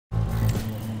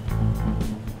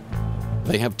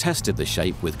They have tested the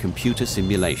shape with computer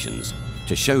simulations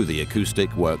to show the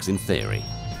acoustic works in theory.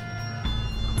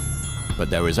 But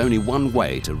there is only one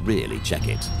way to really check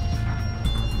it.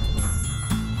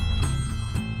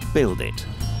 Build it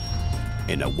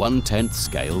in a 1/10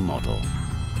 scale model.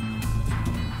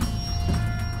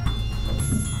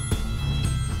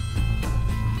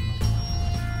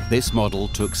 This model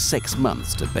took 6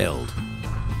 months to build.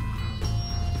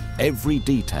 Every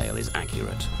detail is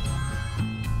accurate.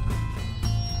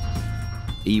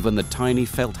 Even the tiny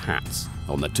felt hats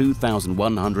on the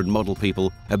 2,100 model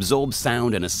people absorb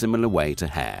sound in a similar way to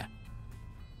hair.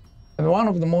 And one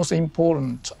of the most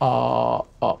important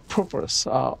purpose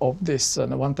of this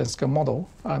 1/10 scale model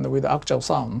and with actual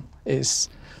sound is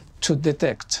to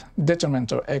detect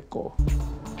detrimental echo.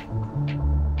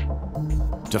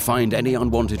 To find any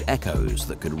unwanted echoes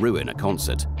that could ruin a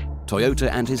concert, Toyota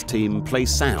and his team play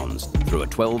sounds through a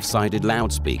 12-sided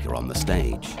loudspeaker on the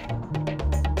stage.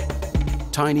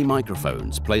 Tiny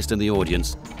microphones placed in the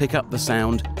audience pick up the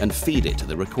sound and feed it to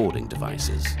the recording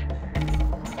devices.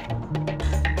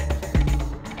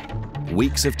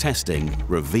 Weeks of testing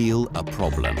reveal a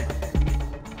problem.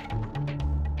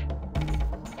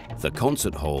 The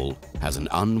concert hall has an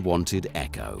unwanted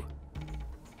echo.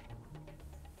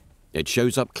 It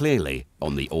shows up clearly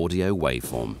on the audio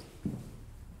waveform.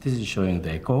 This is showing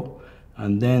the echo,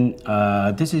 and then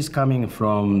this is coming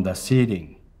from the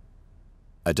ceiling.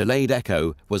 A delayed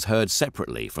echo was heard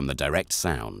separately from the direct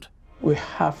sound. We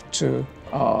have to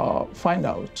find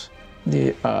out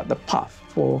the path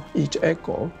for each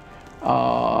echo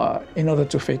in order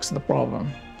to fix the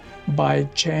problem by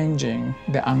changing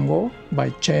the angle, by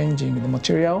changing the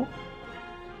material.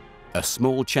 A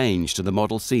small change to the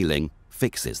model ceiling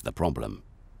fixes the problem.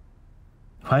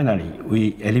 Finally,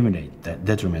 we eliminate the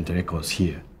detrimental echoes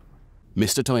here.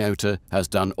 Mr. Toyota has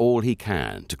done all he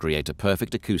can to create a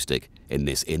perfect acoustic in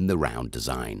this in-the-round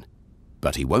design.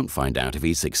 But he won't find out if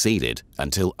he's succeeded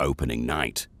until opening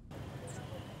night.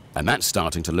 And that's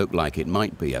starting to look like it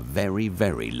might be a very,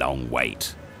 very long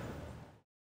wait.